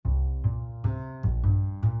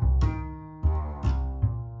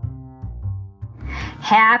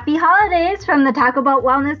Happy holidays from the Talk About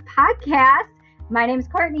Wellness podcast. My name is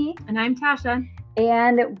Courtney. And I'm Tasha.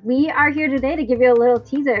 And we are here today to give you a little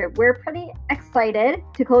teaser. We're pretty excited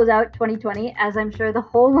to close out 2020, as I'm sure the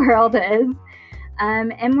whole world is.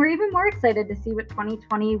 And we're even more excited to see what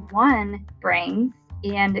 2021 brings.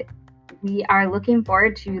 And we are looking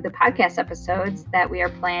forward to the podcast episodes that we are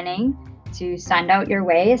planning to send out your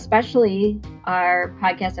way, especially our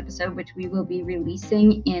podcast episode, which we will be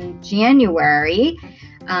releasing in January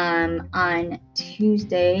on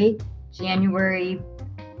Tuesday, January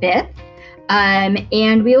 5th.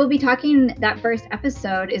 And we will be talking, that first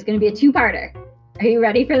episode is going to be a two-parter. Are you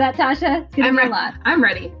ready for that, Tasha? It's going to be a lot. I'm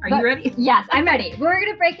ready. Are you ready? Yes, I'm ready. We're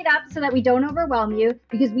going to break it up so that we don't overwhelm you,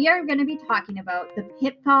 because we are going to be talking about the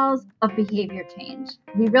pitfalls of behavior change.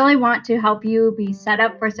 We really want to help you be set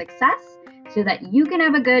up for success so that you can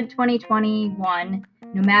have a good 2021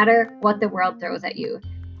 no matter what the world throws at you.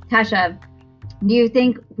 Tasha, do you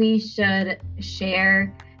think we should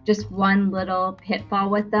share just one little pitfall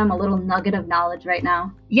with them, a little nugget of knowledge right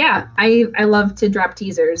now? Yeah, I love to drop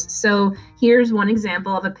teasers. So here's one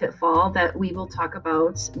example of a pitfall that we will talk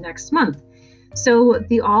about next month. So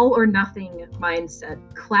the all or nothing mindset,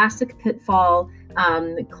 classic pitfall,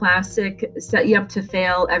 classic set you up to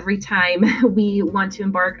fail every time we want to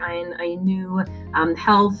embark on a new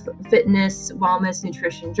health, fitness, wellness,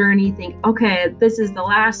 nutrition journey. Think, okay, this is the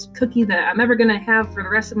last cookie that I'm ever going to have for the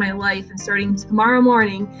rest of my life. And starting tomorrow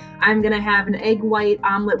morning, I'm going to have an egg white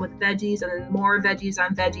omelet with veggies and then more veggies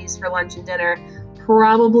on veggies for lunch and dinner.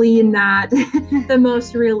 Probably not the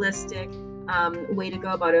most realistic way to go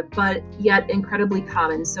about it, but yet incredibly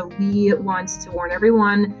common. So we want to warn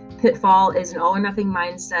everyone, pitfall is an all or nothing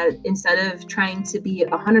mindset. Instead of trying to be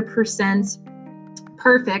 100%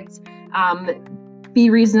 perfect, be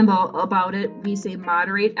reasonable about it. We say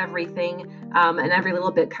moderate everything, and every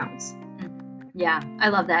little bit counts. Yeah, I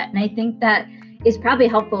love that. And I think that is probably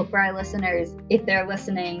helpful for our listeners if they're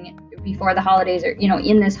listening before the holidays or,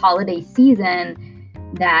 in this holiday season,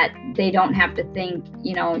 that they don't have to think,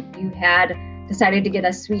 you had decided to get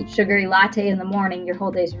a sweet sugary latte in the morning, your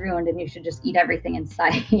whole day's ruined and you should just eat everything in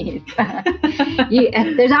sight.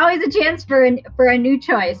 There's always a chance for a new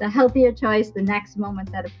choice, a healthier choice the next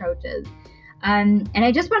moment that approaches. And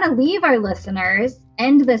I just want to leave our listeners,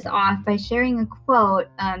 end this off by sharing a quote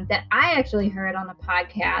that I actually heard on a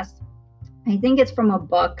podcast. I think it's from a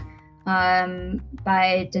book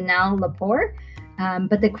by Danelle Lepore.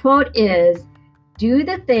 But the quote is, "Do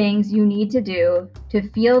the things you need to do to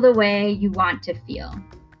feel the way you want to feel."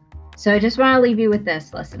 So I just want to leave you with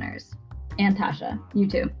this, listeners, and Tasha, you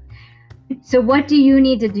too. So what do you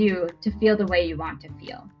need to do to feel the way you want to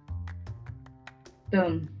feel?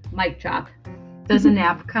 Boom, mic drop. Does a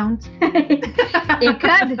nap count?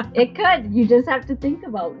 It could. You just have to think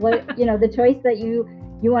about what, the choice that you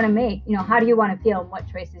want to make. How do you want to feel and what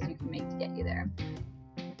choices you can make to get you there.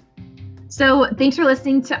 So thanks for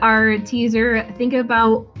listening to our teaser. Think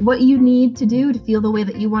about what you need to do to feel the way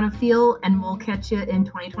that you want to feel, and we'll catch you in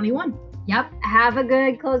 2021. Yep. Have a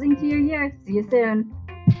good closing to your year. See you soon.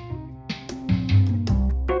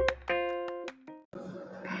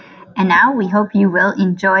 And now we hope you will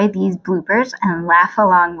enjoy these bloopers and laugh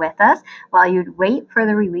along with us while you wait for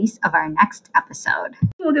the release of our next episode.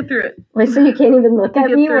 We'll get through it. Wait, so you can't even look at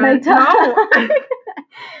me when I talk? No.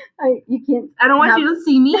 You can't. I don't want you to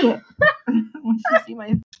see me. I want you to see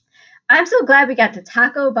my. I'm so glad we got to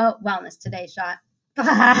talk about wellness today, Shot.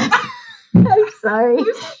 I'm sorry.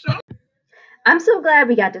 I'm so glad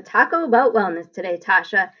we got to talk about wellness today,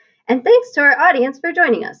 Tasha. And thanks to our audience for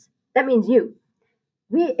joining us. That means you.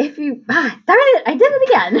 Darn it, I did it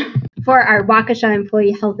again. For our Waukesha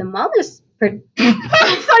Employee Health and Wellness. So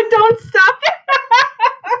don't stop it.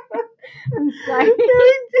 I'm sorry.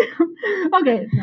 Okay.